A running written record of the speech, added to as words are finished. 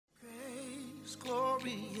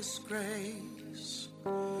Glorious grace,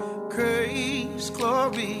 grace,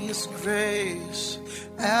 glorious grace.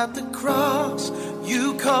 At the cross,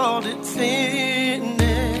 you called it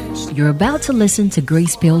finished. You're about to listen to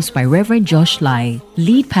Grace Pills by Reverend Josh Lai,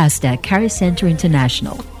 lead pastor at Charis Center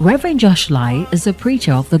International. Reverend Josh Lai is a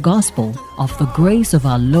preacher of the gospel of the grace of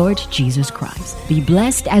our Lord Jesus Christ. Be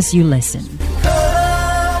blessed as you listen.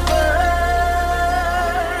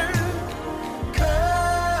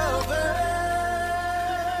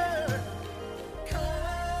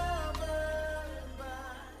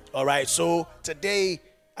 All right, so today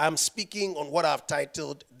I'm speaking on what I've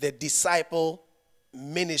titled The Disciple,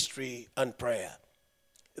 Ministry, and Prayer.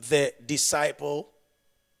 The disciples'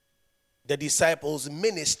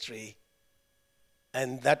 ministry,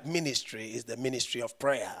 and that ministry is the ministry of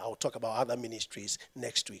prayer. I'll talk about other ministries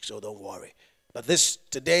next week, so don't worry. But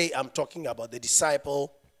today I'm talking about the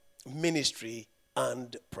disciple, ministry,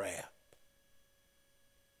 and prayer.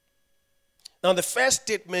 Now, the first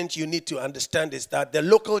statement you need to understand is that the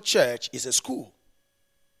local church is a school.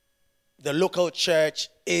 The local church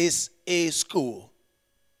is a school.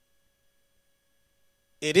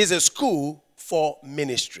 It is a school for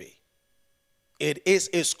ministry. It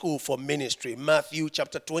is a school for ministry. Matthew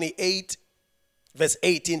chapter 28, verse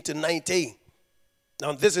 18 to 19.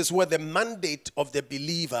 Now, this is where the mandate of the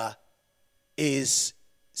believer is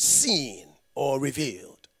seen or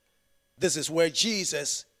revealed. This is where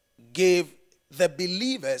Jesus gave the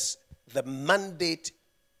believers the mandate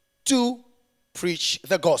to preach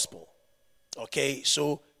the gospel. Okay,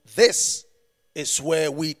 so this is where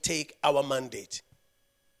we take our mandate.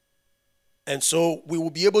 And so we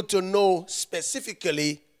will be able to know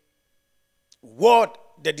specifically what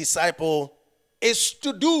the disciple is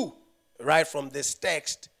to do right from this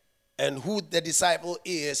text and who the disciple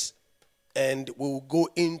is, and we will go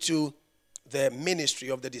into the ministry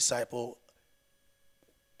of the disciple.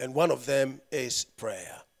 And one of them is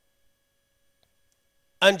prayer.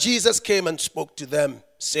 And Jesus came and spoke to them,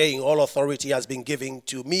 saying, all authority has been given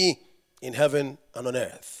to me in heaven and on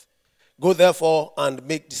earth. Go therefore and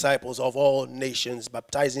make disciples of all nations,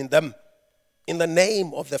 baptizing them in the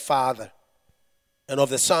name of the Father and of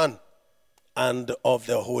the Son and of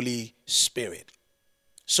the Holy Spirit.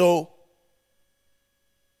 So,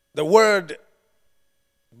 the word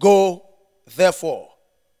go therefore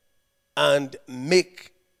and make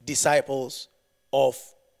disciples of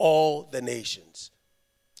all the nations.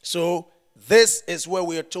 So this is where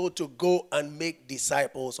we are told to go and make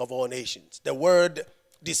disciples of all nations. The word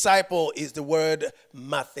disciple is the word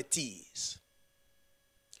mathetes.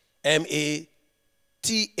 M-A-T-H-E-T-E-S,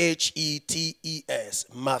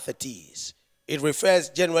 mathetes. It refers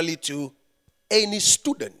generally to any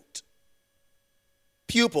student,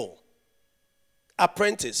 pupil,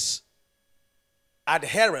 apprentice,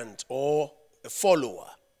 adherent, or a follower.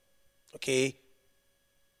 Okay?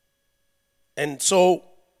 And so,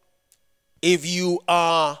 if you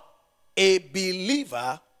are a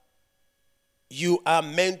believer, you are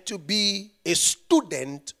meant to be a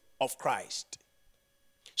student of Christ.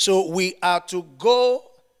 So we are to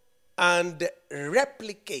go and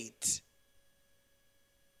replicate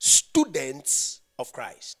students of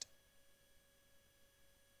Christ.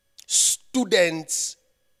 Students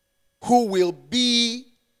who will be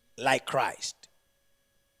like Christ.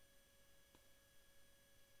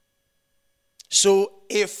 So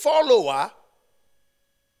a follower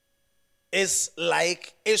is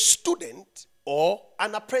like a student or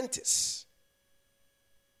an apprentice.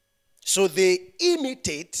 So they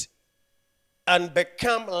imitate and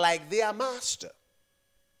become like their master.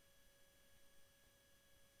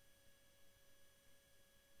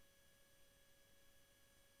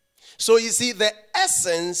 So you see, the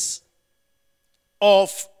essence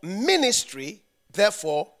of ministry,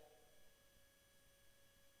 therefore,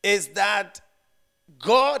 is that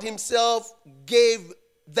God himself gave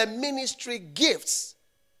the ministry gifts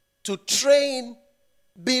to train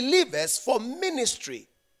believers for ministry.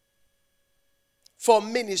 For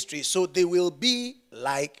ministry, so they will be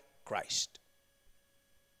like Christ.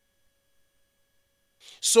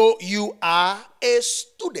 So you are a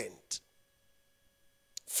student.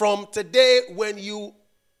 From today, when you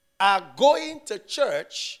are going to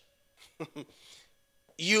church,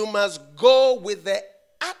 you must go with the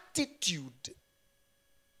attitude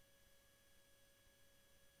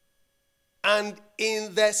and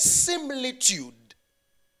in the similitude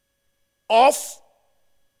of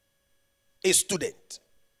a student.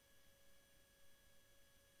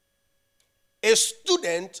 A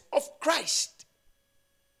student of Christ.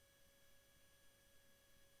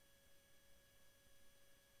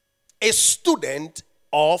 A student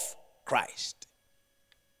of Christ.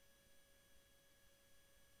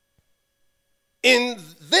 In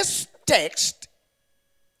this text,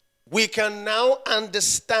 we can now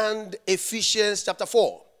understand Ephesians chapter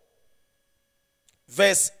 4,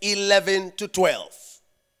 verse 11 to 12.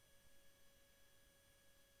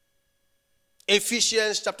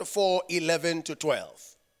 Ephesians chapter 4, 11 to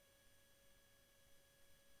 12.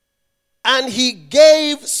 And he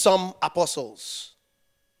gave some apostles,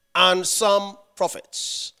 and some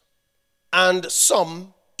prophets, and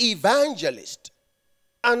some evangelists,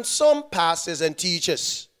 and some pastors and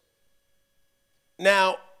teachers.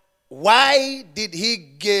 Now, why did he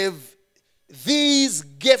give these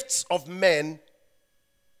gifts of men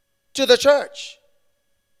to the church?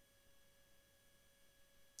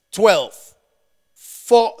 12.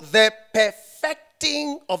 For the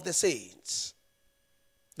perfecting of the saints.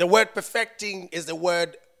 The word perfecting is the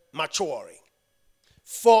word maturing.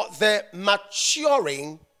 For the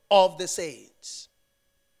maturing of the saints.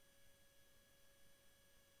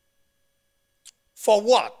 For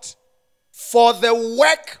what? For the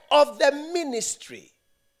work of the ministry.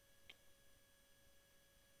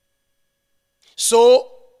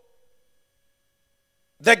 So,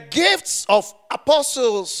 the gifts of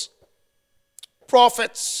apostles,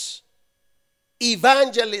 prophets,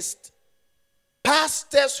 evangelists,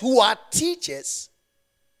 pastors who are teachers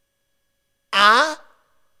are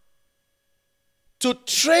to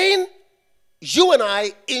train you and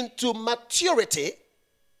I into maturity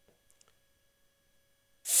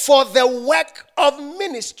for the work of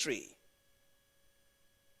ministry,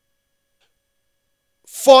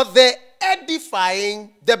 for the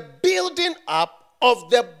edifying, the building up of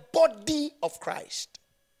the body of Christ.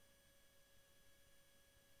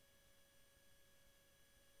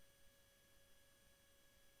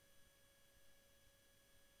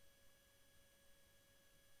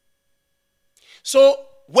 So,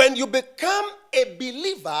 when you become a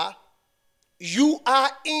believer, you are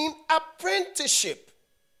in apprenticeship.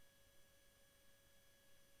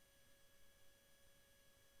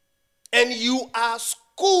 And you are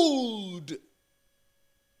schooled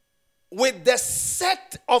with the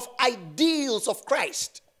set of ideals of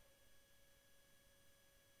Christ.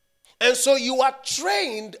 And so you are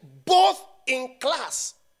trained both in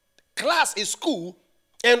class. Class is school.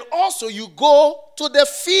 And also you go to the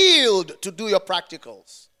field to do your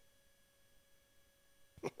practicals.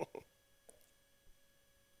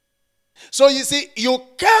 So you see, you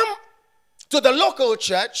come to the local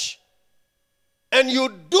church and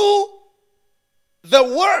you do the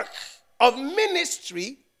work of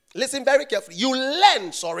ministry. Listen very carefully. You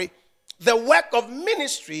learn, the work of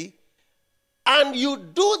ministry, and you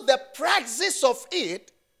do the praxis of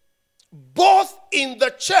it both in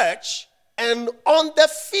the church and on the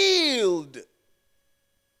field.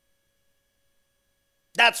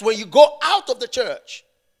 That's when you go out of the church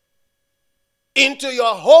into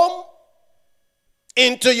your home,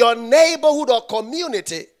 into your neighborhood or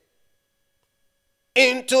community,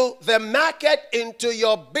 into the market, into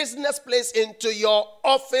your business place, into your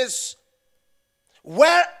office.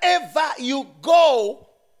 Wherever you go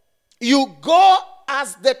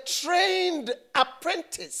as the trained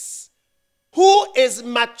apprentice who is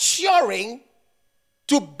maturing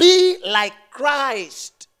to be like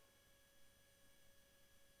Christ.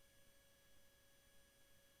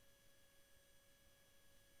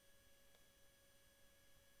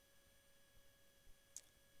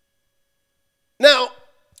 Now,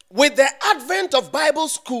 with the advent of Bible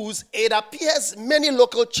schools, it appears many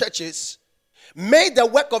local churches made the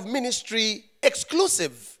work of ministry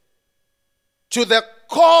exclusive to the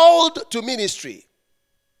called to ministry.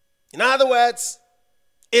 In other words,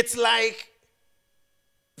 it's like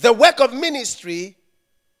the work of ministry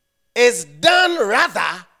is done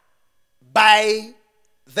rather by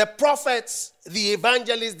the prophets, the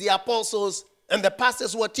evangelists, the apostles, and the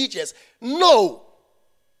pastors who are teachers. No.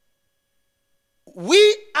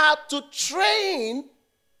 We are to train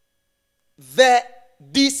the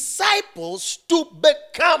disciples to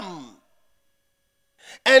become.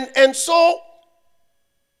 And so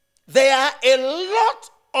there are a lot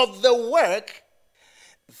of the work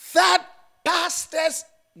that pastors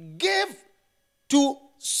give to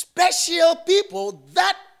special people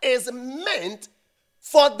that is meant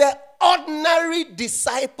for the ordinary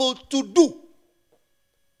disciple to do.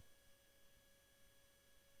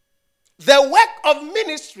 The work of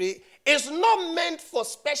ministry is not meant for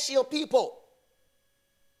special people.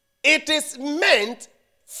 It is meant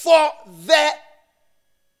for the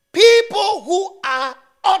people who are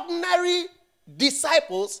ordinary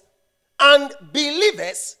disciples and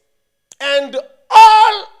believers, and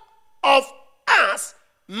all of us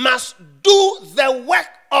must do the work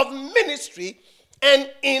of ministry, and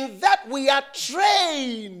in that we are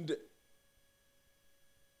trained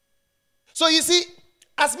So you see,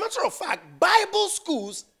 as a matter of fact, Bible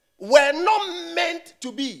schools were not meant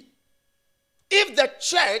to be if the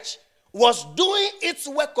church was doing its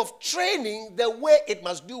work of training the way it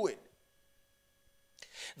must do it.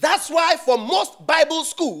 That's why for most Bible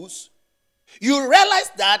schools, you realize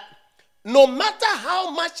that no matter how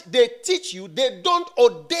much they teach you, they don't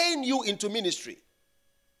ordain you into ministry.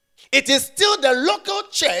 It is still the local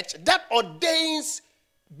church that ordains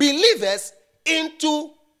believers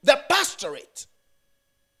into the pastorate.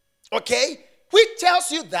 Okay? Which tells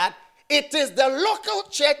you that it is the local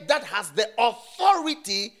church that has the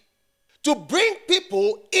authority to bring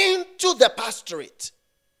people into the pastorate,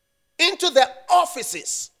 into the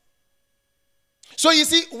offices. So you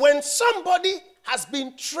see, when somebody has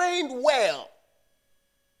been trained well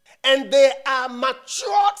and they are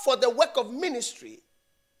matured for the work of ministry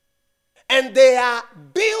and they are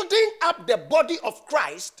building up the body of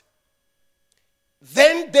Christ,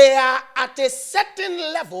 then they are at a certain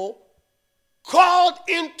level called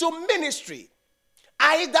into ministry,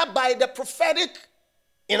 either by the prophetic.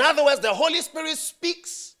 In other words, the Holy Spirit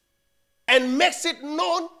speaks and makes it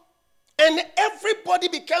known, and everybody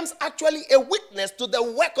becomes actually a witness to the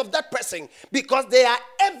work of that person because they are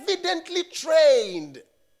evidently trained.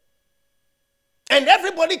 And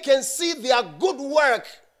everybody can see their good work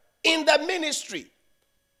in the ministry.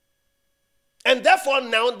 And therefore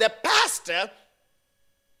now the pastor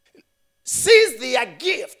sees their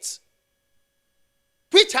gift,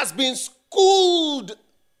 which has been schooled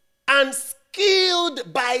and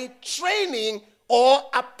skilled by training or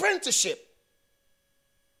apprenticeship.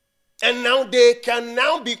 And now they can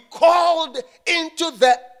now be called into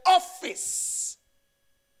the office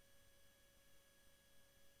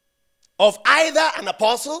of either an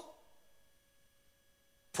apostle,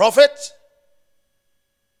 prophet,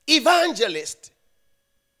 evangelist,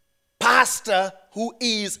 pastor who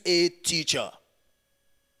is a teacher.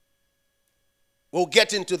 We'll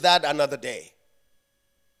get into that another day.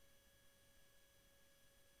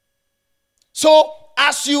 So,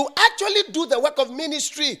 as you actually do the work of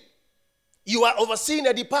ministry, you are overseeing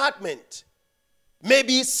a department,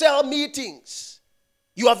 maybe cell meetings.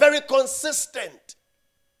 You are very consistent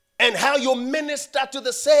in how you minister to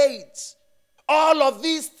the saints. All of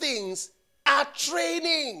these things are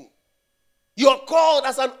training. You are called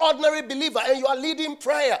as an ordinary believer and you are leading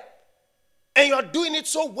prayer. And you are doing it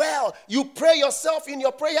so well. You pray yourself in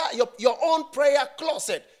your prayer, your own prayer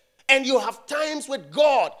closet. And you have times with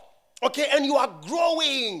God. Okay, and you are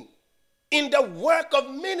growing in the work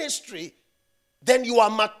of ministry. Then you are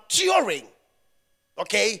maturing.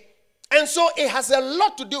 Okay? And so it has a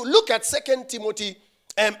lot to do. Look at 2 Timothy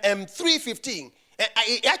 3:15.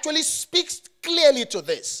 It actually speaks clearly to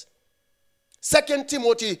this. 2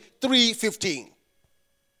 Timothy 3:15.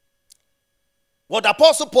 What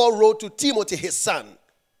Apostle Paul wrote to Timothy, his son.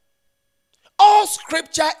 All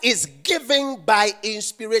scripture is given by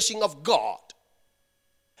inspiration of God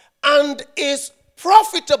and is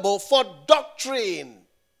profitable for doctrine.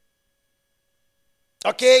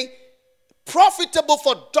 Okay? Profitable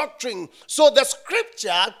for doctrine. So the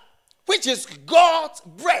scripture, which is God's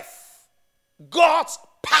breath, God's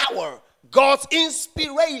power, God's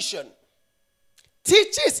inspiration,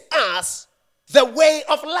 teaches us the way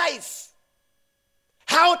of life.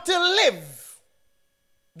 How to live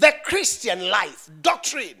the Christian life,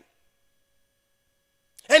 doctrine.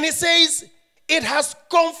 And it says it has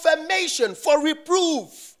confirmation for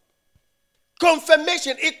reproof.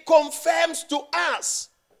 Confirmation, it confirms to us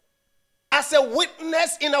as a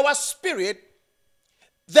witness in our spirit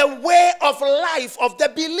the way of life of the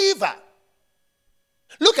believer.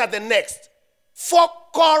 Look at the next. For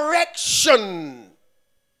correction.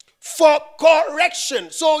 For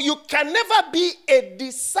correction. So you can never be a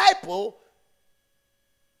disciple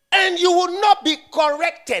and you will not be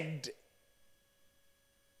corrected.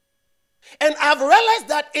 And I've realized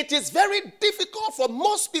that it is very difficult for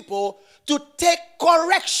most people to take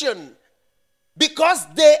correction because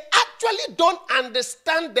they actually don't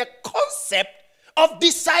understand the concept of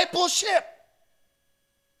discipleship.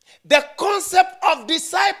 The concept of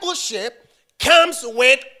discipleship comes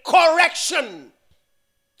with correction.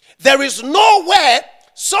 There is nowhere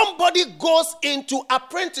somebody goes into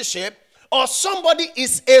apprenticeship or somebody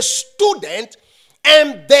is a student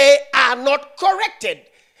and they are not corrected.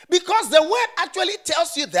 Because the word actually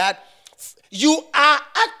tells you that you are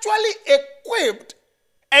actually equipped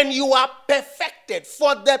and you are perfected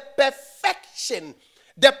for the perfecting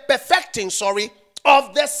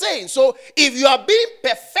of the saints. So if you are being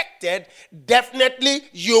perfected, definitely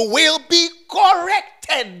you will be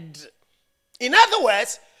corrected. In other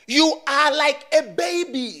words, you are like a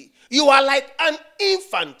baby. You are like an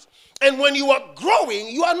infant. And when you are growing,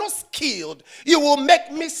 you are not skilled. You will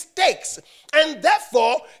make mistakes. And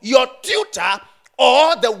therefore, your tutor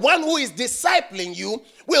or the one who is discipling you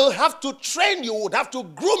will have to train you, would have to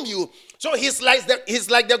groom you. So he's like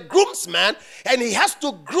the groomsman, and he has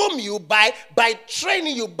to groom you by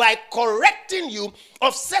training you, by correcting you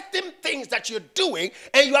of certain things that you're doing,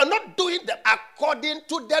 and you are not doing them according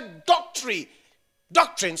to the doctrine,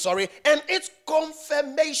 and its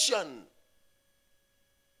confirmation.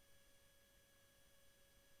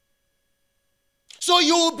 So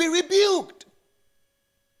you will be rebuked.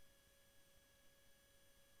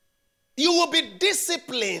 You will be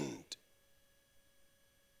disciplined.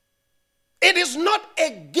 It is not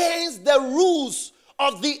against the rules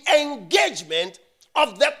of the engagement,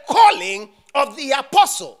 of the calling of the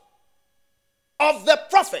apostle, of the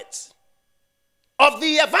prophet, of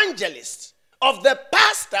the evangelist, of the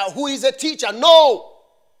pastor who is a teacher. No.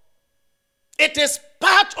 It is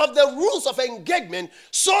part of the rules of engagement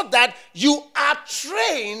so that you are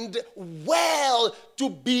trained well to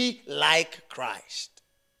be like Christ.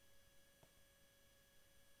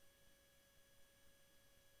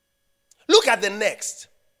 Look at the next.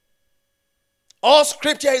 All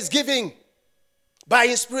scripture is given by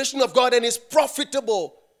inspiration of God and is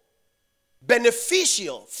profitable,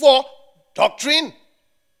 beneficial for doctrine,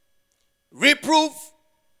 reproof,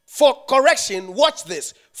 for correction, watch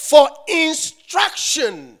this, for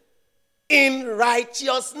instruction in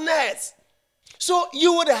righteousness. So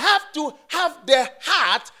you would have to have the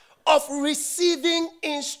heart of receiving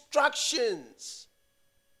instructions.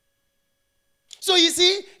 So you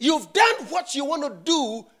see, you've done what you want to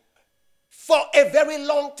do for a very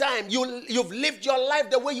long time. You've lived your life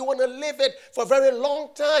the way you want to live it for a very long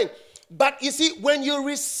time. But you see, when you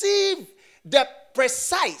receive the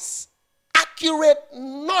precise, accurate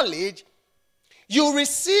knowledge, you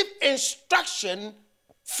receive instruction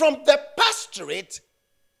from the pastorate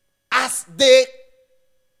as they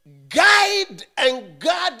guide and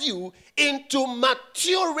guard you into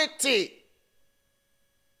maturity.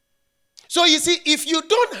 So you see, if you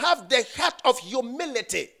don't have the heart of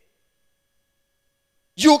humility,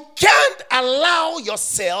 you can't allow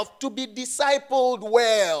yourself to be discipled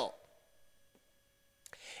well.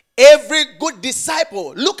 Every good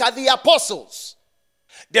disciple, look at the apostles.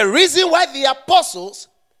 The reason why the apostles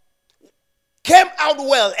came out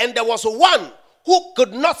well and there was one who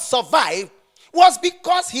could not survive was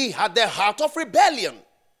because he had the heart of rebellion.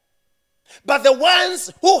 But the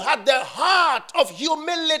ones who had the heart of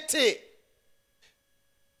humility,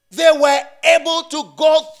 they were able to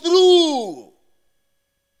go through.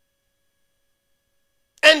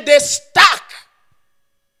 And they stuck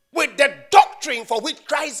with the doctrine for which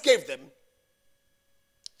Christ gave them.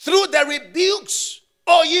 Through the rebukes,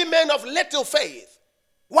 O ye men of little faith,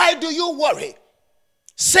 why do you worry?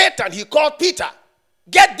 Satan, he called Peter,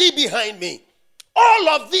 get thee behind me. All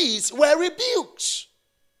of these were rebukes.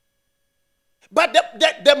 But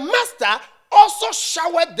the master also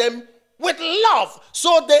showered them with love.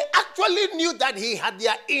 So they actually knew that he had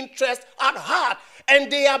their interest at heart.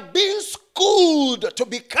 And they are being schooled to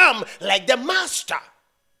become like the master.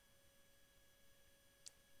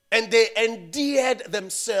 And they endeared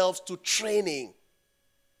themselves to training,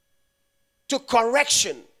 to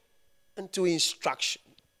correction, and to instruction.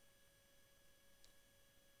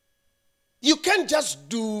 You can't just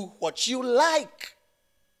do what you like.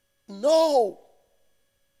 No.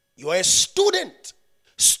 You are a student.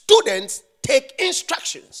 Students take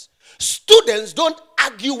instructions. Students don't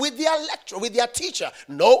argue with their lecturer, with their teacher.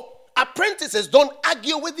 No. Apprentices don't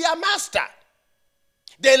argue with their master.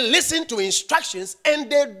 They listen to instructions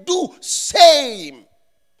and they do same.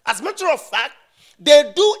 As a matter of fact,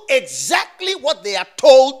 they do exactly what they are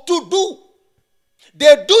told to do.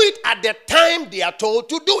 They do it at the time they are told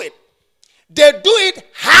to do it. They do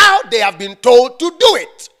it how they have been told to do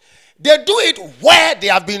it. They do it where they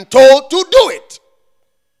have been told to do it.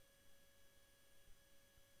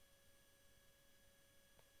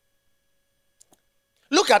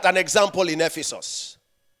 Look at an example in Ephesus.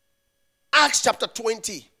 Acts chapter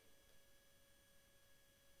 20,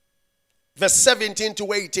 verse 17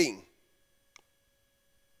 to 18.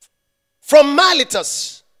 From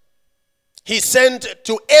Miletus, he sent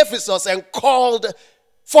to Ephesus and called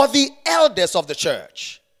for the elders of the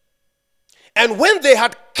church. And when they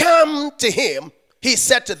had come to him, he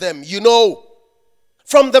said to them, you know,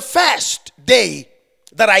 from the first day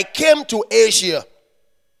that I came to Asia,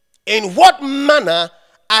 in what manner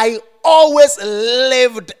I always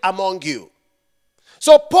lived among you.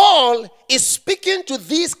 So Paul is speaking to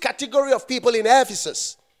this category of people in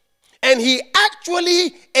Ephesus. And he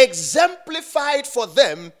actually exemplified for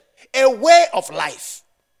them a way of life.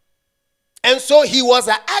 And so he was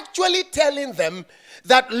actually telling them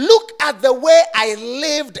that look at the way I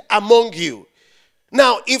lived among you.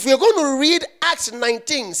 Now, if we're going to read Acts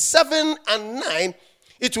 19, 7 and 9,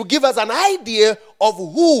 it will give us an idea of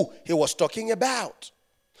who he was talking about.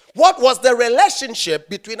 What was the relationship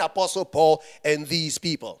between Apostle Paul and these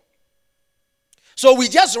people? So we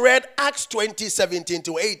just read Acts 20, 17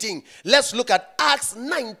 to 18. Let's look at Acts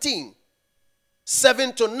 19,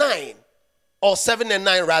 7 to 9, or 7 and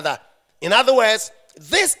 9 rather. In other words,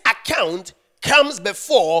 this account comes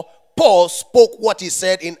before Paul spoke what he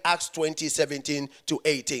said in Acts 20, 17 to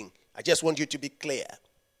 18. I just want you to be clear.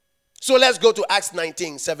 So let's go to Acts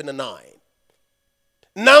 19, 7 and 9.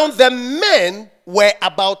 Now the men were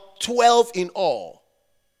about 12 in all.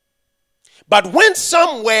 But when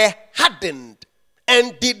some were hardened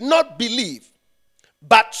and did not believe,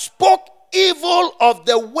 but spoke evil of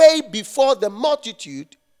the way before the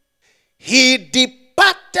multitude, he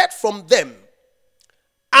departed from them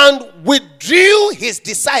and withdrew his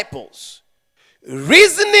disciples,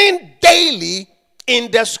 reasoning daily in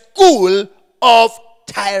the school of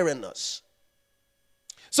Tyrannus.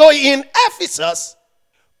 So in Ephesus,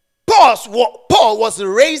 Paul was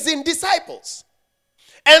raising disciples.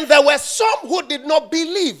 And there were some who did not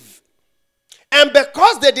believe. And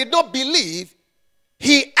because they did not believe,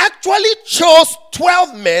 he actually chose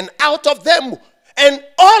 12 men out of them. And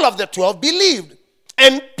all of the 12 believed.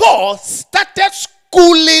 And Paul started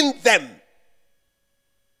schooling them.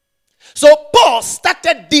 So Paul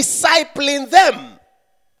started discipling them.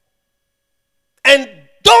 And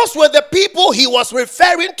those were the people he was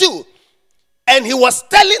referring to. And he was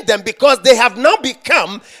telling them because they have now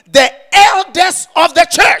become the elders of the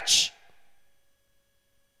church.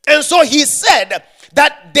 And so he said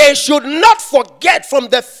that they should not forget from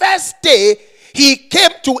the first day he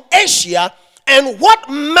came to Asia and what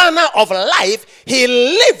manner of life he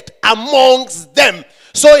lived amongst them.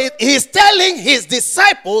 So he's telling his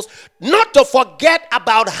disciples not to forget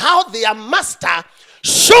about how their master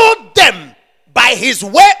showed them by his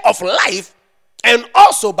way of life and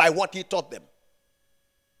also by what he taught them.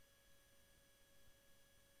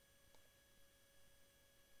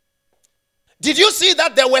 Did you see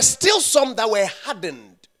that there were still some that were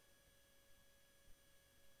hardened?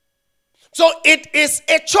 So it is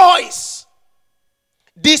a choice.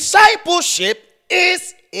 Discipleship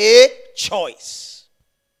is a choice.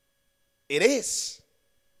 It is.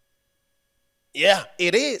 Yeah,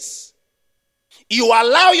 it is. You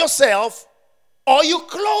allow yourself or you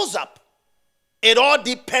close up. It all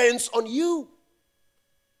depends on you.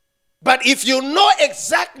 But if you know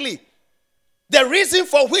exactly the reason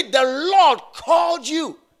for which the Lord called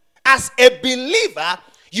you as a believer,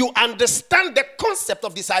 you understand the concept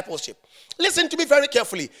of discipleship. Listen to me very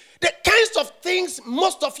carefully. The kinds of things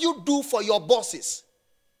most of you do for your bosses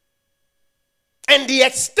and the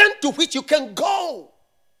extent to which you can go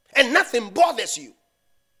and nothing bothers you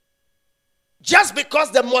just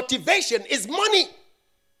because the motivation is money.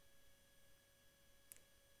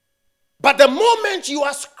 But the moment you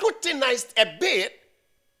are scrutinized a bit,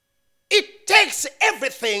 it takes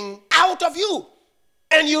everything out of you.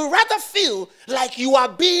 And you rather feel like you are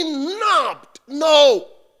being knobbed. No.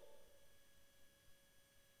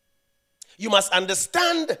 You must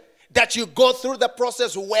understand that you go through the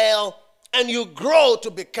process well and you grow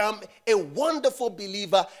to become a wonderful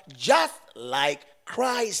believer just like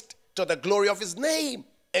Christ to the glory of his name.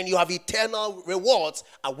 And you have eternal rewards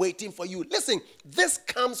awaiting for you. Listen, this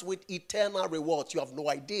comes with eternal rewards. You have no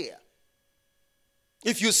idea.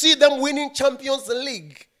 If you see them winning Champions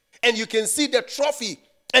League and you can see the trophy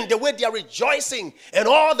and the way they are rejoicing and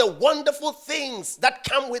all the wonderful things that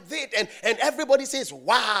come with it and everybody says,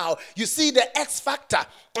 wow, you see the X factor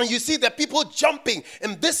and you see the people jumping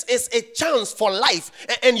and this is a chance for life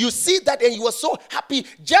and you see that and you are so happy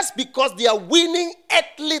just because they are winning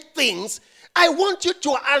earthly things. I want you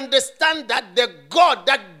to understand that the God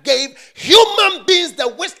that gave human beings the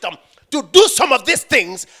wisdom to do some of these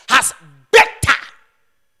things has better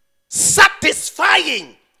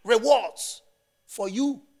satisfying rewards for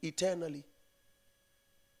you eternally.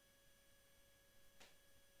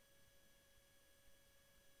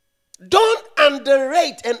 Don't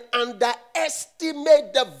underrate and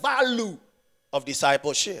underestimate the value of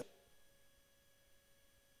discipleship.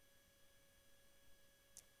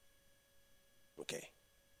 Okay.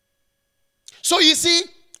 So you see,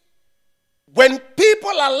 when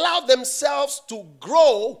people allow themselves to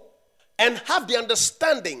grow and have the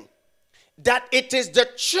understanding that it is the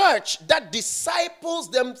church that disciples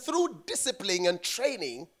them through discipline and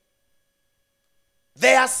training,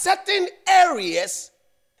 there are certain areas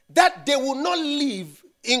that they will not leave,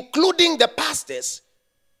 including the pastors,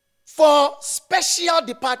 for special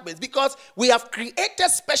departments, because we have created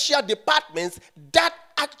special departments that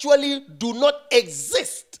actually do not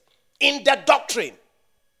exist in the doctrine.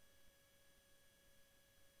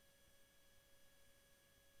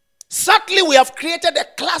 Certainly, we have created a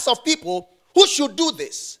class of people who should do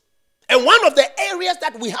this. And one of the areas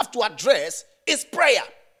that we have to address is prayer.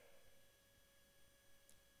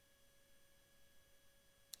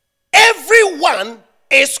 Everyone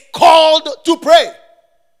is called to pray.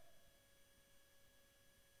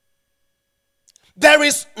 There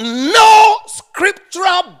is no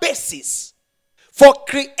scriptural basis for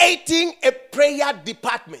creating a prayer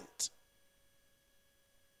department.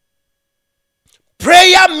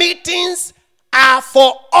 Prayer meetings are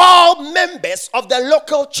for all members of the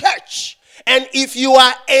local church. And if you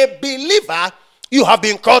are a believer, you have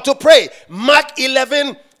been called to pray. Mark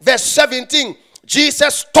 11, verse 17,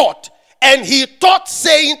 Jesus taught, and he taught,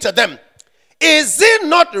 saying to them, is it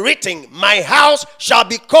not written, my house shall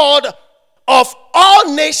be called of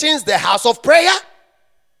all nations the house of prayer?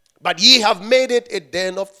 But ye have made it a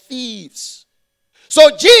den of thieves. So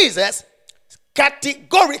Jesus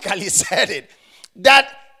categorically said it, that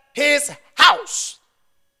his house,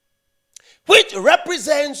 which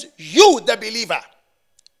represents you, the believer,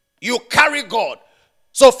 you carry God.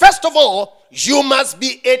 So first of all, you must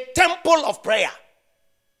be a temple of prayer.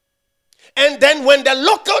 And then when the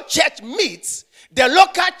local church meets, the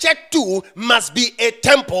local church too must be a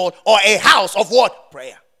temple or a house of what?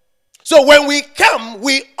 Prayer. So when we come,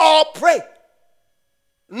 we all pray.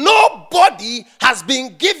 Nobody has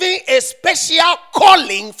been given a special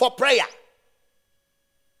calling for prayer.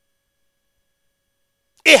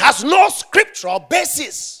 It has no scriptural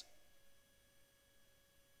basis.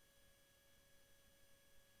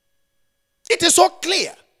 It is so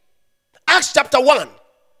clear. Acts chapter 1,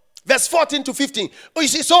 verse 14 to 15. Oh, you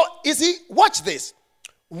see, watch this.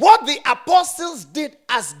 What the apostles did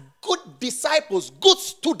as good disciples, good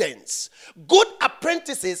students, good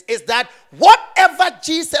apprentices, is that whatever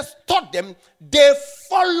Jesus taught them, they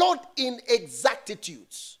followed in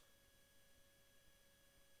exactitudes.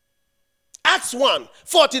 Acts 1,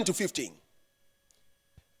 14 to 15.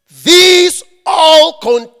 These all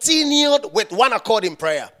continued with one accord in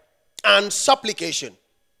prayer and supplication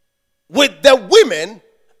with the women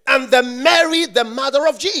and the Mary, the mother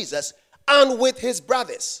of Jesus, and with his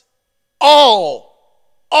brothers. All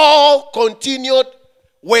continued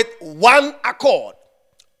with one accord.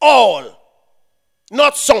 All,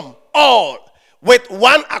 not some, all with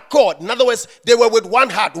one accord. In other words, they were with one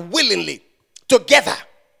heart, willingly, together.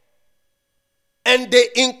 And they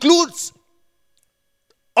includes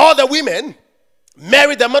all the women,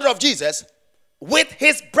 Mary, the mother of Jesus, with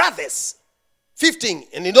his brothers. 15.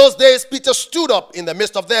 And in those days, Peter stood up in the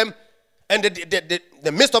midst of them, and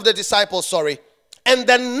the midst of the disciples, and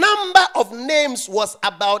the number of names was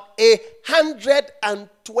about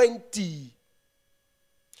 120.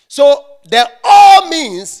 So the all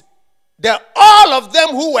means that all of them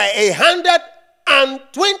who were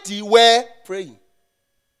 120 were praying,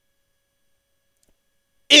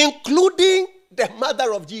 including the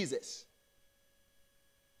mother of Jesus,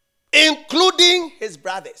 including his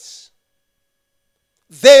brothers.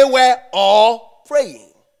 They were all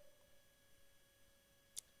praying.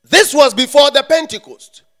 This was before the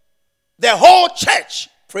Pentecost. The whole church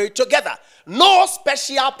prayed together. No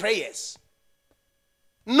special prayers.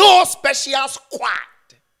 No special squad.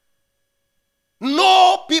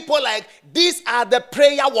 No people like, these are the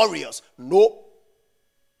prayer warriors. No.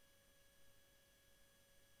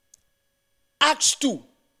 Acts 2,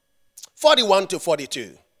 41 to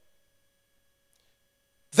 42.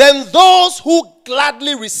 Then those who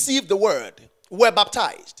gladly received the word were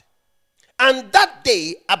baptized. And that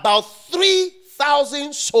day, about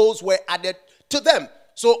 3,000 souls were added to them.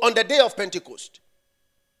 So on the day of Pentecost,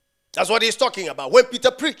 that's what he's talking about. When Peter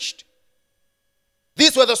preached,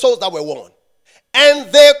 these were the souls that were won.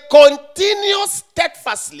 And they continued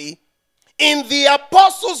steadfastly in the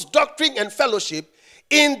apostles' doctrine and fellowship,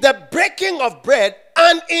 in the breaking of bread,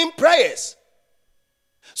 and in prayers.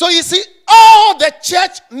 So you see, all the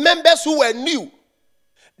church members who were new,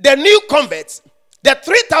 the new converts, the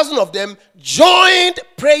 3,000 of them joined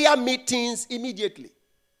prayer meetings immediately.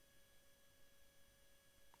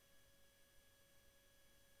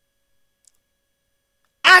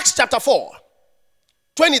 Acts chapter 4,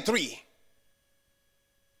 23.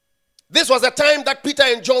 This was the time that Peter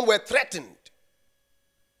and John were threatened.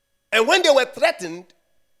 And when they were threatened,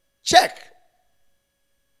 check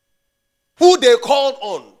who they called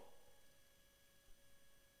on.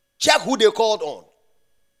 Check who they called on.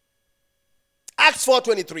 Acts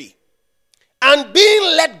 4:23. And being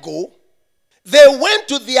let go, they went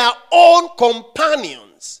to their own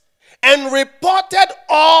companions and reported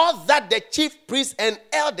all that the chief priests and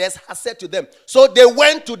elders had said to them. So they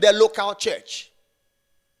went to the local church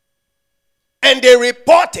and they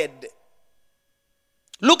reported.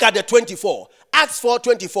 Look at the 24, Acts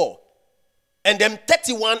 4:24, and then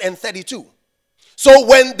 31 and 32. So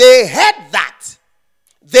when they heard that,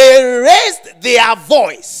 they raised their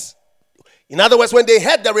voice. In other words, when they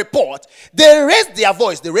heard the report, they raised their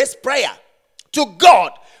voice, they raised prayer to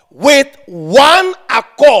God with one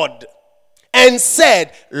accord and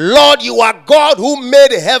said, Lord, you are God who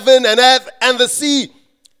made heaven and earth and the sea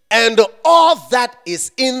and all that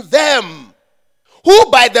is in them, who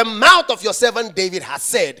by the mouth of your servant David has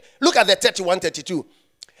said. Look at the 31-32.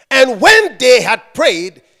 And when they had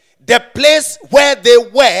prayed, the place where they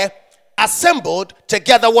were assembled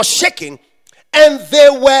together was shaking, and they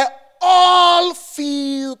were all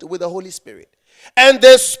filled with the Holy Spirit. And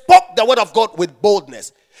they spoke the word of God with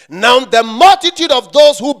boldness. Now the multitude of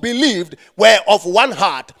those who believed were of one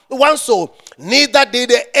heart, one soul. Neither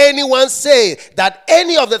did anyone say that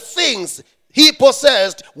any of the things he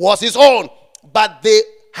possessed was his own, but they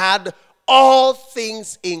had all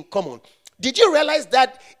things in common. Did you realize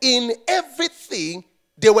that in everything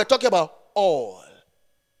they were talking about all,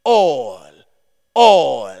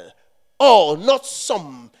 not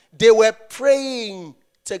some. They were praying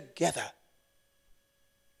together.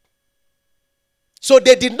 So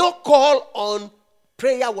they did not call on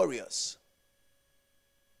prayer warriors.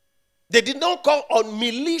 They did not call on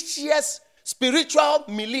malicious, spiritual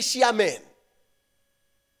militia men.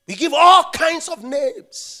 We give all kinds of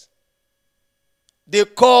names. They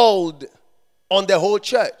called on the whole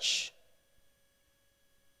church.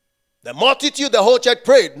 The multitude, the whole church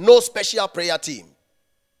prayed. No special prayer team.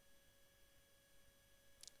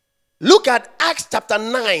 Look at Acts chapter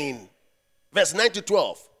 9, verse 9 to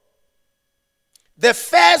 12. The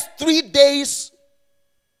first 3 days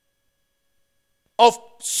of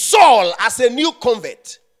Saul as a new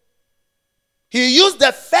convert, he used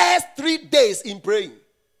the first 3 days in praying.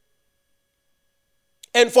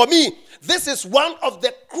 And for me, this is one of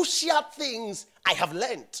the crucial things I have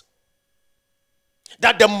learned.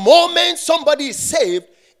 That the moment somebody is saved,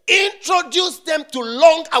 introduce them to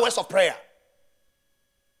long hours of prayer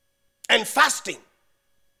and fasting.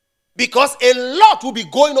 Because a lot will be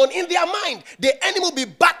going on in their mind. The enemy will be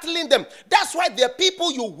battling them. That's why the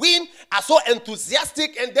people you win are so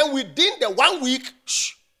enthusiastic, and then within the 1 week,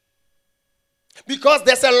 because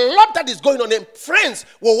there's a lot that is going on, and friends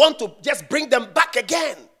will want to just bring them back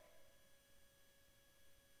again.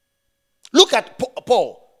 Look at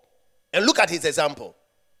Paul and look at his example.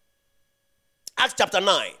 Acts chapter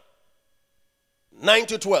 9, 9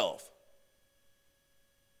 to 12.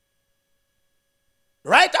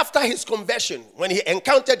 Right after his conversion, when he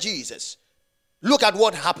encountered Jesus, look at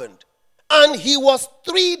what happened. And he was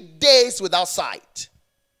 3 days without sight,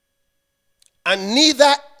 and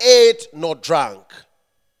neither ate nor drank.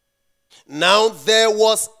 Now there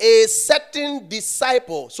was a certain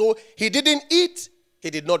disciple. So he didn't eat, he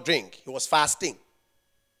did not drink. He was fasting.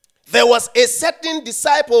 There was a certain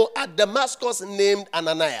disciple at Damascus named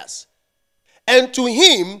Ananias. And to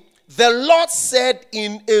him the Lord said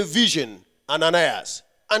in a vision, Ananias.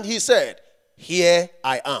 And he said, here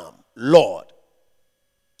I am, Lord.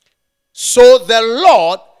 So the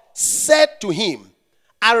Lord said to him,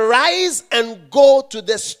 arise and go to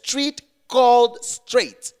the street called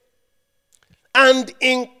Straight, and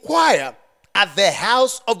inquire at the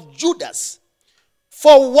house of Judas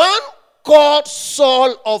for one called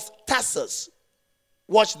Saul of Tarsus.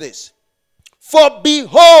 Watch this. For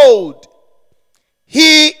behold,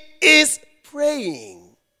 he is praying.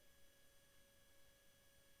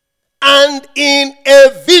 And in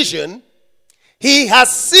a vision, he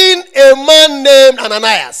has seen a man named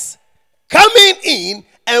Ananias coming in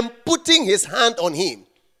and putting his hand on him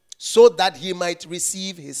so that he might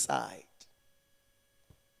receive his sight.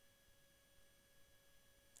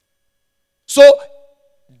 So,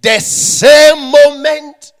 the same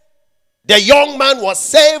moment the young man was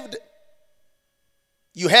saved,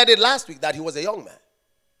 you heard it last week that he was a young man.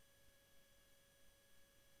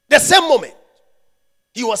 The same moment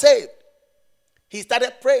he was saved, he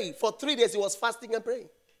started praying. For 3 days he was fasting and praying.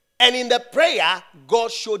 And in the prayer,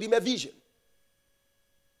 God showed him a vision.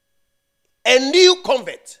 A new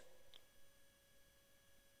convert.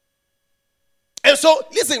 And so,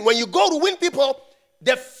 listen, when you go to win people,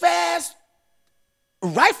 the first,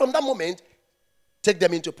 right from that moment, take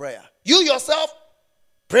them into prayer. You yourself,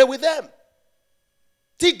 pray with them.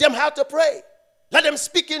 Teach them how to pray. Let them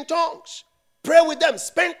speak in tongues. Pray with them.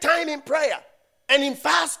 Spend time in prayer and in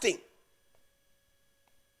fasting.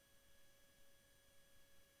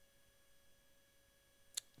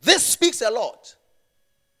 This speaks a lot.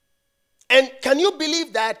 And can you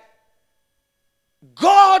believe that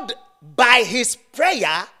God, by his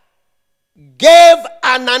prayer, gave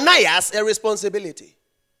Ananias a responsibility?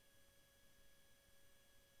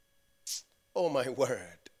 Oh, my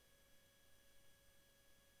word.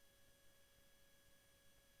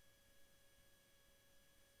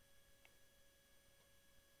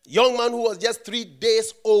 Young man who was just 3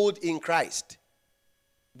 days old in Christ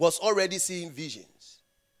was already seeing visions.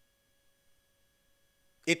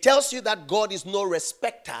 It tells you that God is no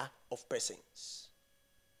respecter of persons.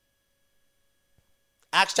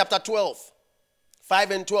 Acts chapter 12,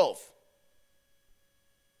 5 and 12.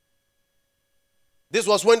 This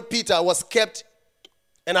was when Peter was kept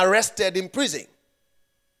and arrested in prison.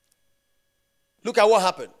 Look at what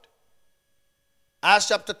happened. Acts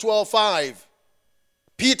chapter 12, 5.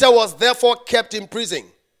 Peter was therefore kept in prison,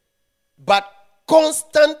 but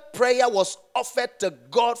constant prayer was offered to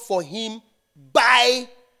God for him by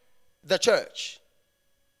the church.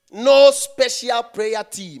 No special prayer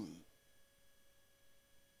team.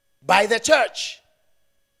 By the church.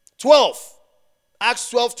 12. Acts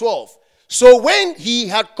 12, 12. So when he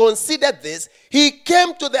had considered this, he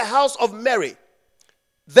came to the house of Mary,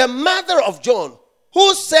 the mother of John,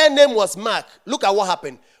 whose surname was Mark. Look at what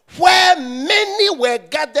happened. Where many were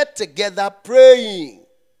gathered together praying.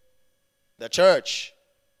 The church.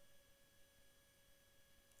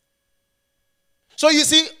 So you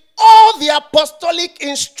see, all the apostolic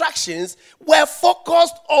instructions were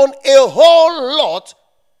focused on a whole lot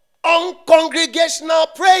on congregational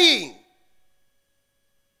praying.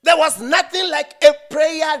 There was nothing like a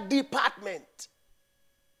prayer department.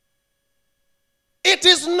 It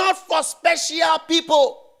is not for special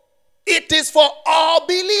people. It is for all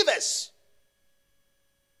believers.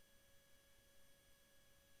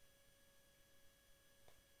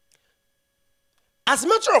 As a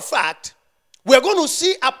matter of fact, we're going to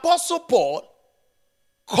see Apostle Paul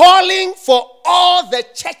calling for all the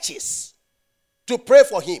churches to pray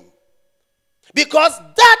for him. Because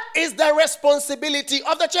that is the responsibility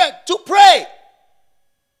of the church, to pray.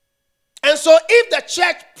 And so if the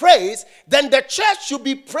church prays, then the church should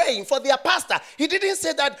be praying for their pastor. He didn't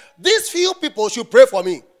say that these few people should pray for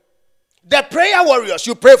me. The prayer warriors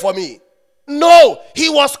should pray for me. No, he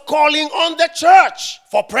was calling on the church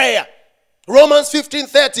for prayer. Romans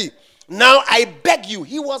 15:30. Now I beg you.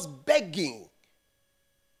 He was begging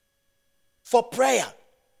for prayer.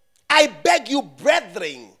 I beg you,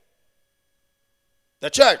 brethren, the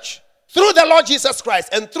church, through the Lord Jesus Christ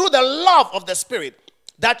and through the love of the Spirit,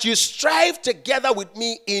 that you strive together with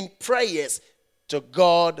me in prayers to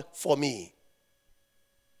God for me.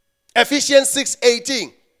 Ephesians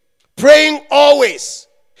 6:18. Praying always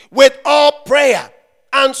with all prayer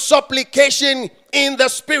and supplication in the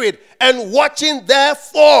Spirit, and watching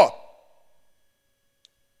therefore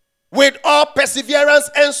with all perseverance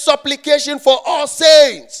and supplication for all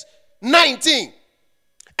saints. 19.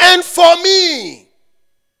 And for me,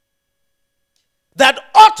 that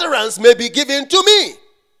utterance may be given to me,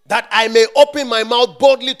 that I may open my mouth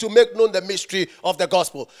boldly to make known the mystery of the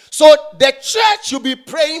gospel. So the church should be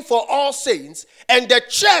praying for all saints, and the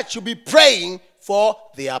church should be praying for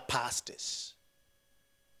their pastors.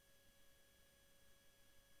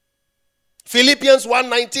 Philippians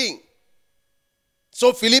 1:19.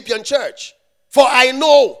 So Philippian church, for I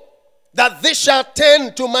know that this shall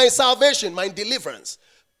tend to my salvation, my deliverance,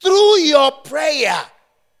 through your prayer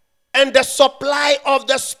and the supply of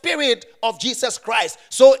the Spirit of Jesus Christ.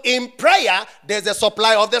 So in prayer, there's a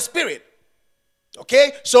supply of the Spirit.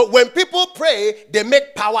 Okay? So when people pray, they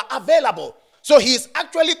make power available. So he's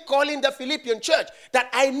actually calling the Philippian church that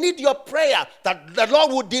I need your prayer, that the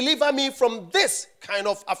Lord will deliver me from this kind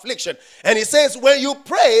of affliction. And he says, when you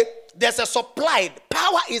pray, there's a supply.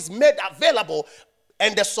 Power is made available,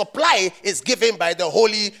 and the supply is given by the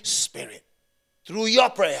Holy Spirit through your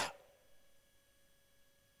prayer.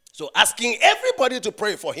 So asking everybody to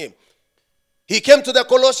pray for him. He came to the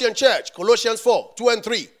Colossian church, Colossians 4:2 and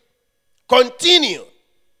 3. Continue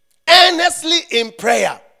earnestly in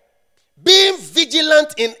prayer, being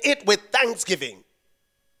vigilant in it with thanksgiving.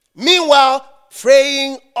 Meanwhile,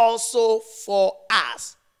 praying also for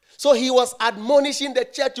us. So he was admonishing the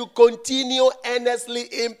church to continue earnestly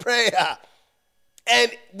in prayer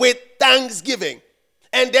and with thanksgiving.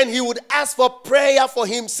 And then he would ask for prayer for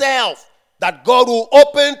himself, that God will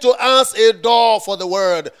open to us a door for the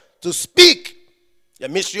word to speak the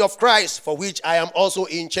mystery of Christ, for which I am also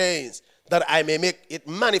in chains, that I may make it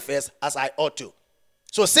manifest as I ought to.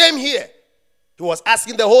 So same here. He was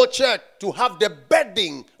asking the whole church to have the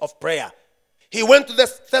burden of prayer. He went to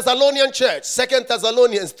the Thessalonian church, 2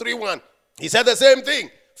 Thessalonians 3:1. He said the same thing.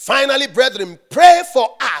 Finally, brethren, pray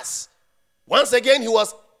for us. Once again, he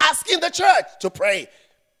was asking the church to pray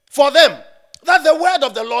for them, that the word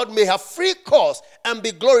of the Lord may have free course and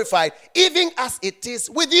be glorified, even as it is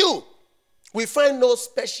with you. We find no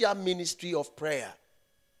special ministry of prayer.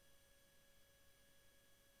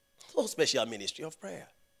 No special ministry of prayer.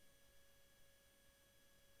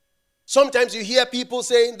 Sometimes you hear people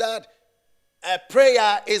saying that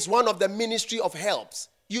prayer is one of the ministry of helps.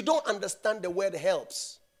 You don't understand the word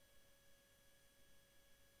helps.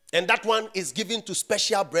 And that one is given to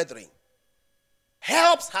special brethren.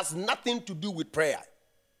 Helps has nothing to do with prayer.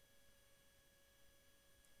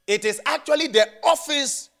 It is actually the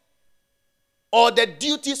office or the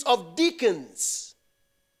duties of deacons.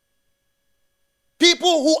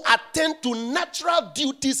 People who attend to natural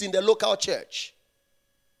duties in the local church.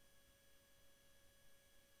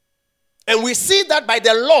 And we see that by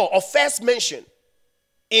the law of first mention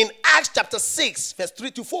in Acts chapter 6, verse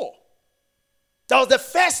 3 to 4. That was the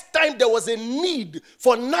first time there was a need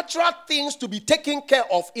for natural things to be taken care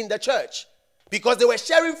of in the church. Because they were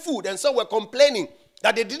sharing food and so were complaining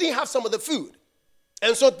that they didn't have some of the food.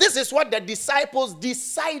 And so this is what the disciples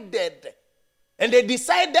decided. And they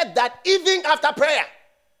decided that even after prayer,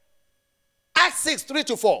 Acts 6, 3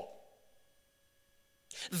 to 4.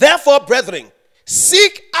 Therefore, brethren,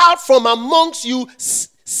 seek out from amongst you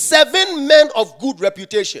 7 men of good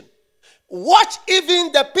reputation. Watch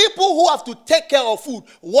even the people who have to take care of food.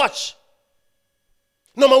 Watch.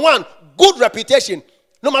 Number 1, good reputation.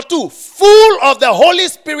 Number 2, full of the Holy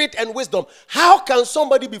Spirit and wisdom. How can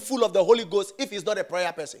somebody be full of the Holy Ghost if he's not a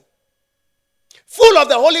prayer person? Full of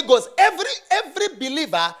the Holy Ghost. Every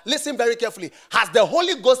believer, listen very carefully, has the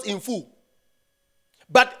Holy Ghost in full.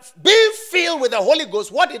 But being filled with the Holy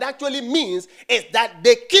Ghost, what it actually means is that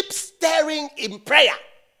they keep stirring in prayer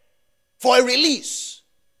for a release.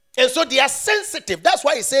 And so they are sensitive. That's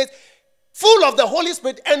why it says, full of the Holy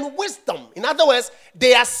Spirit and wisdom. In other words,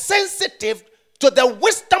 they are sensitive to the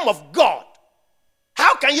wisdom of God.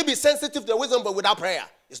 How can you be sensitive to the wisdom but without prayer?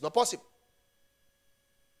 It's not possible.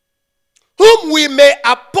 Whom we may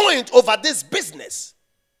appoint over this business,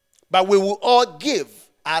 but we will all give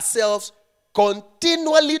ourselves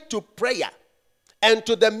continually to prayer and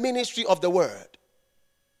to the ministry of the word.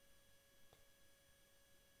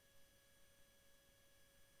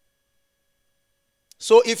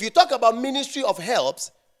 So if you talk about ministry of helps,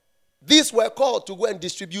 these were called to go and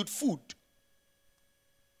distribute food.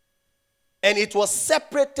 And it was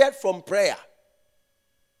separated from prayer.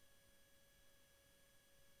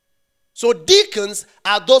 So deacons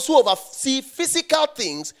are those who oversee physical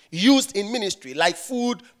things used in ministry, like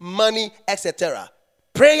food, money, etc.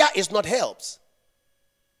 Prayer is not helps.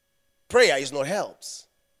 Prayer is not helps.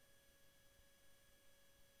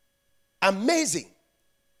 Amazing.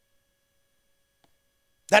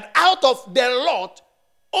 That out of the lot,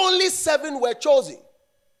 only 7 were chosen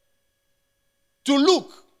to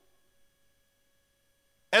look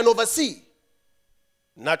and oversee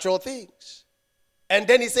natural things. And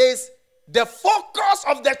then he says, the focus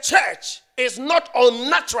of the church is not on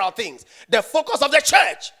natural things. The focus of the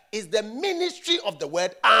church is the ministry of the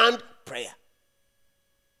word and prayer.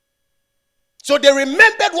 So they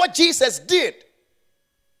remembered what Jesus did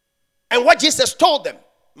and what Jesus told them.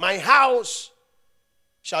 My house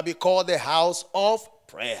shall be called the house of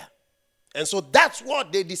prayer. And so that's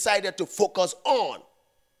what they decided to focus on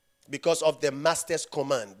because of the master's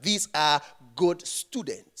command. These are good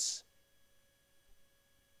students.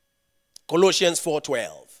 Colossians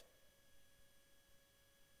 4:12.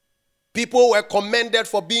 People were commended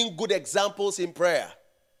for being good examples in prayer.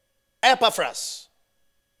 Epaphras,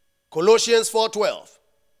 Colossians 4:12,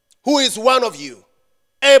 who is one of you,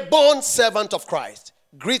 a born servant of Christ,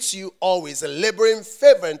 greets you always, laboring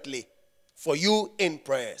fervently for you in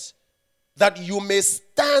prayers, that you may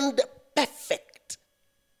stand perfect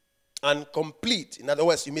and complete. In other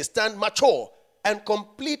words, you may stand mature and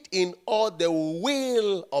complete in all the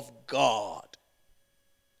will of God.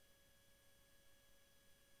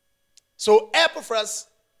 So Epaphras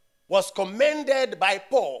was commended by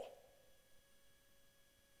Paul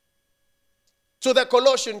to the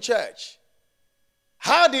Colossian church.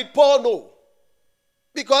 How did Paul know?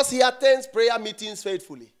 Because he attends prayer meetings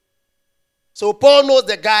faithfully. So Paul knows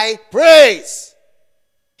the guy prays.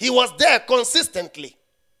 He was there consistently.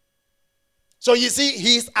 So you see,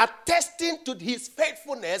 he's attesting to his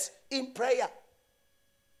faithfulness in prayer.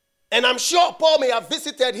 And I'm sure Paul may have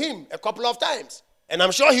visited him a couple of times. And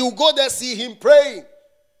I'm sure he will go there, see him praying.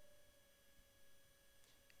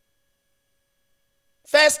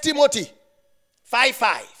 1 Timothy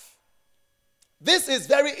 5:5. This is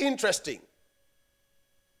very interesting.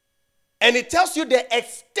 And it tells you the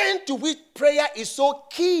extent to which prayer is so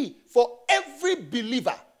key for every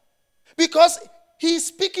believer. Because he's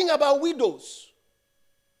speaking about widows.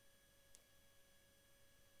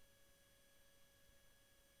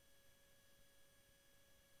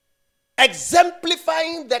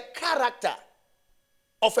 Exemplifying the character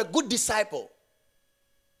of a good disciple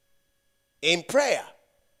in prayer.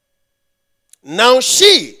 Now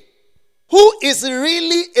she, who is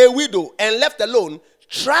really a widow and left alone,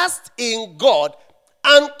 trusts in God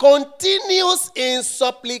and continues in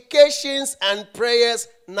supplications and prayers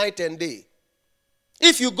night and day.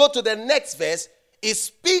 If you go to the next verse, it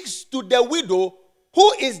speaks to the widow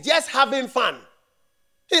who is just having fun.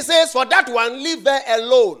 He says, for that one, leave her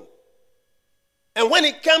alone. And when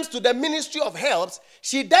it comes to the ministry of helps,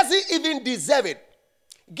 she doesn't even deserve it.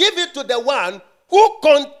 Give it to the one who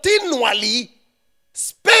continually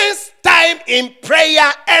spends time in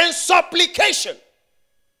prayer and supplication.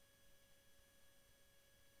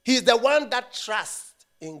 He's the one that trusts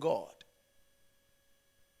in God.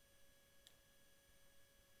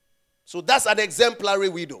 So that's an exemplary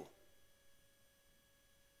widow.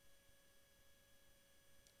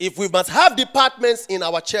 If we must have departments in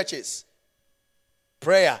our churches,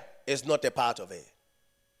 prayer is not a part of it.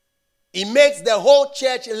 It makes the whole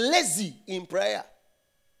church lazy in prayer.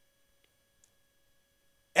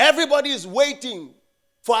 Everybody is waiting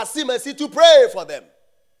for Asimesi to pray for them.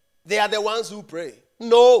 They are the ones who pray.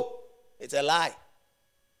 No, it's a lie.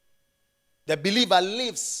 The believer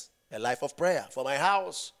lives a life of prayer. For my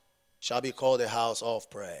house shall be called a house of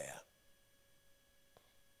prayer.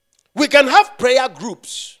 We can have prayer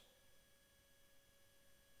groups.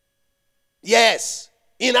 Yes,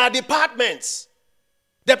 in our departments.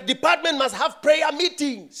 The department must have prayer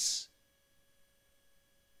meetings.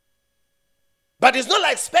 But it's not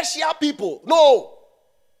like special people. No.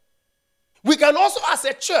 We can also, as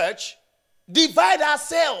a church, divide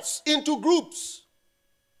ourselves into groups.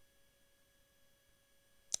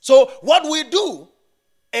 So what we do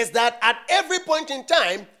is that at every point in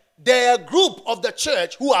time, there are a group of the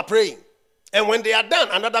church who are praying. And when they are done,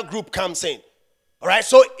 another group comes in. All right,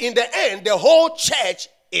 so in the end, the whole church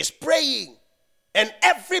is praying. And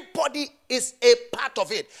everybody is a part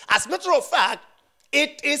of it. As a matter of fact,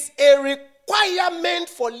 it is a requirement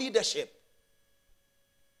for leadership.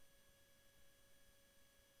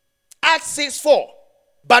 Acts 6:4.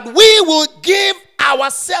 But we will give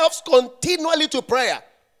ourselves continually to prayer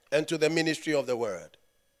and to the ministry of the word.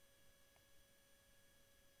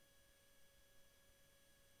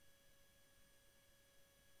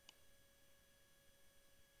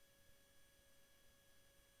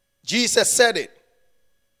 Jesus said it.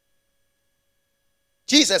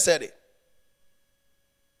 Jesus said it.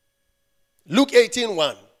 Luke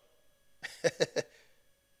 18:1.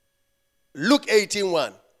 Luke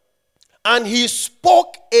 18:1. And he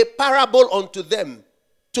spoke a parable unto them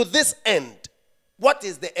to this end. What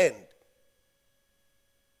is the end?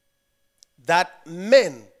 That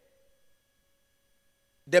men,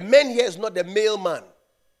 the men here is not the male man,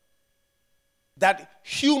 that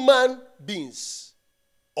human beings,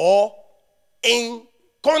 or in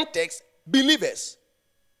context, believers,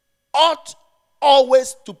 ought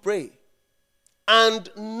always to pray and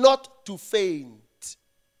not to faint.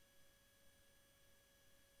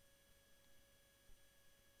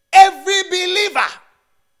 Every believer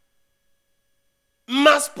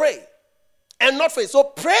must pray and not faint. So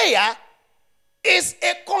prayer is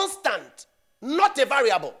a constant, not a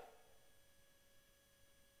variable.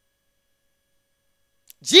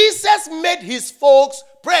 Jesus made his folks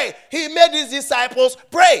pray. He made his disciples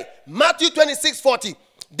pray. Matthew 26:40.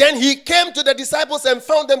 Then he came to the disciples and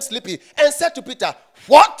found them sleeping and said to Peter,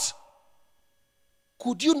 what?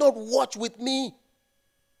 Could you not watch with me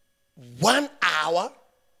 1 hour?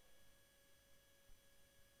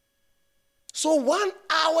 So 1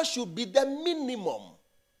 hour should be the minimum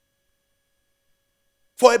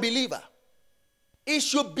for a believer. It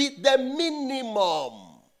should be the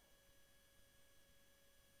minimum.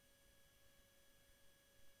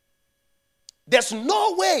 There's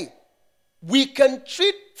no way we can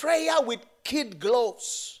treat prayer with kid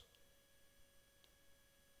gloves.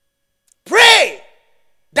 Pray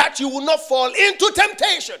that you will not fall into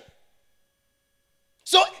temptation.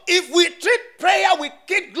 So if we treat prayer with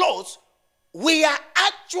kid gloves, we are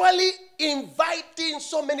actually inviting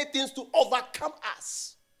so many things to overcome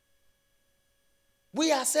us.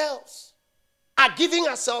 We ourselves are giving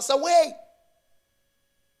ourselves away.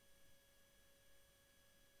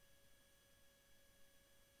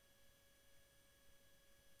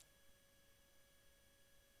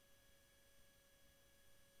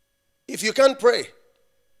 If you can't pray,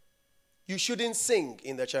 you shouldn't sing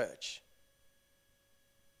in the church.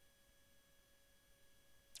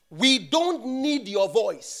 we don't need your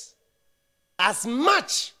voice as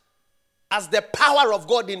much as the power of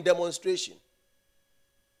God in demonstration.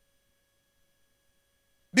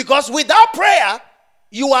 Because without prayer,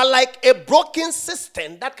 you are like a broken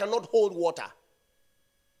cistern that cannot hold water.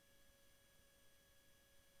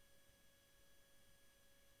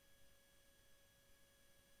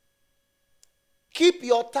 Keep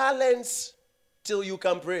your talents till you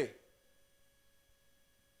can pray.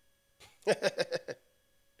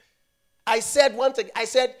 I said one thing. I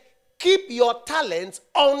said, keep your talents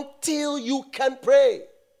until you can pray.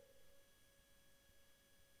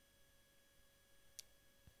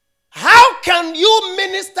 How can you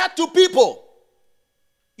minister to people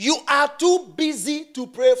you are too busy to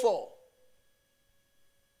pray for?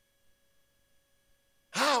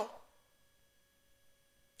 How?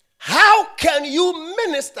 How can you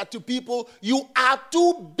minister to people you are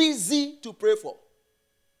too busy to pray for?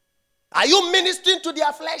 Are you ministering to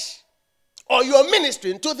their flesh? Or you are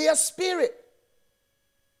ministering to their spirit?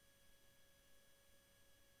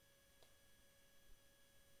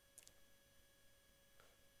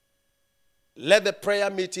 Let the prayer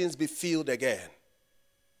meetings be filled again.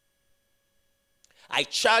 I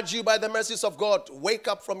charge you by the mercies of God, wake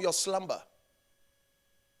up from your slumber.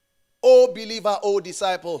 O believer, O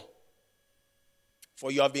disciple,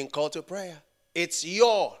 for you have been called to prayer. It's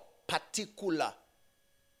your particular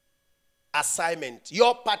assignment,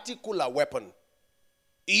 your particular weapon,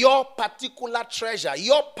 your particular treasure,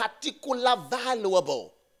 your particular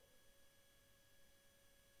valuable.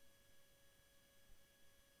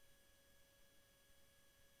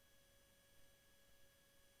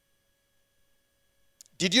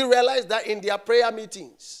 Did you realize that in their prayer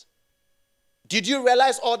meetings, did you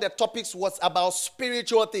realize all the topics was about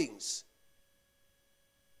spiritual things?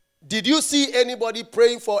 Did you see anybody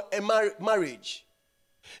praying for a marriage?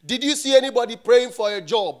 Did you see anybody praying for a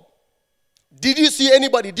job? Did you see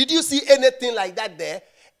anything like that there?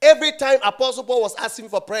 Every time Apostle Paul was asking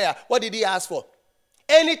for prayer, what did he ask for?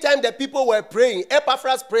 Anytime the people were praying,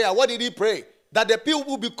 Epaphras' prayer, what did he pray? That the people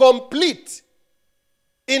will be complete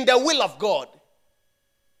in the will of God.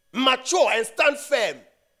 Mature and stand firm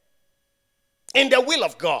in the will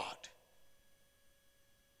of God.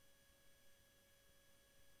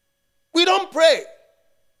 We don't pray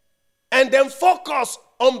and then focus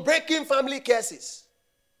on breaking family curses.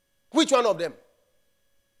 Which one of them?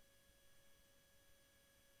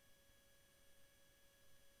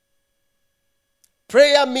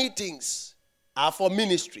 Prayer meetings are for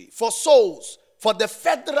ministry, for souls, for the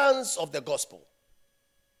furtherance of the gospel.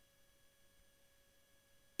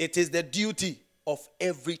 It is the duty of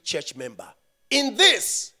every church member. In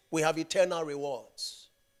this, we have eternal rewards.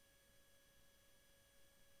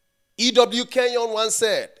 E.W. Kenyon once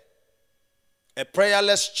said, a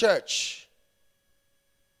prayerless church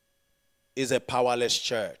is a powerless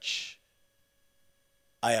church.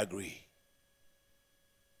 I agree.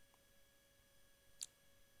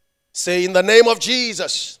 Say, in the name of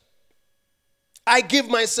Jesus, I give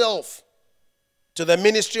myself to the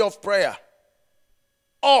ministry of prayer,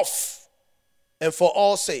 of and for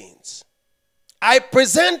all saints. I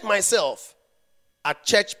present myself at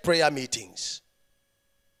church prayer meetings.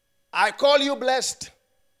 I call you blessed.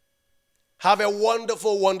 Have a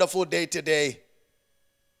wonderful, wonderful day today.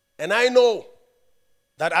 And I know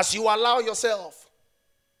that as you allow yourself,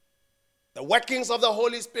 the workings of the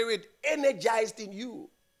Holy Spirit energized in you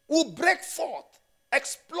will break forth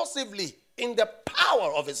explosively in the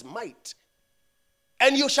power of his might.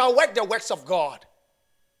 And you shall work the works of God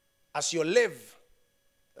as you live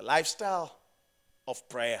the lifestyle of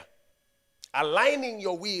prayer, aligning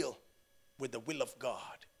your will with the will of God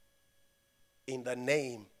in the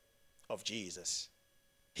name of Jesus.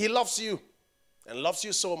 He loves you and loves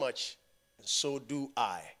you so much, and so do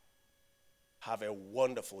I. Have a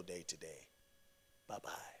wonderful day today. Bye-bye.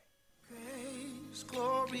 Grace,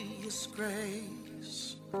 glorious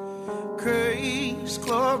grace. Grace,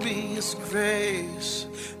 glorious grace.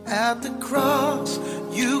 At the cross,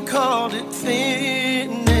 you called it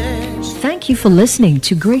finished. Thank you for listening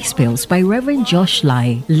to Grace Bills by Reverend Josh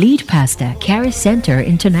Lai, lead pastor, Charis Center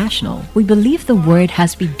International. We believe the word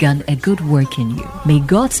has begun a good work in you. May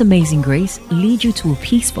God's amazing grace lead you to a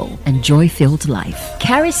peaceful and joy-filled life.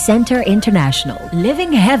 Charis Center International,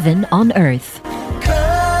 living heaven on earth.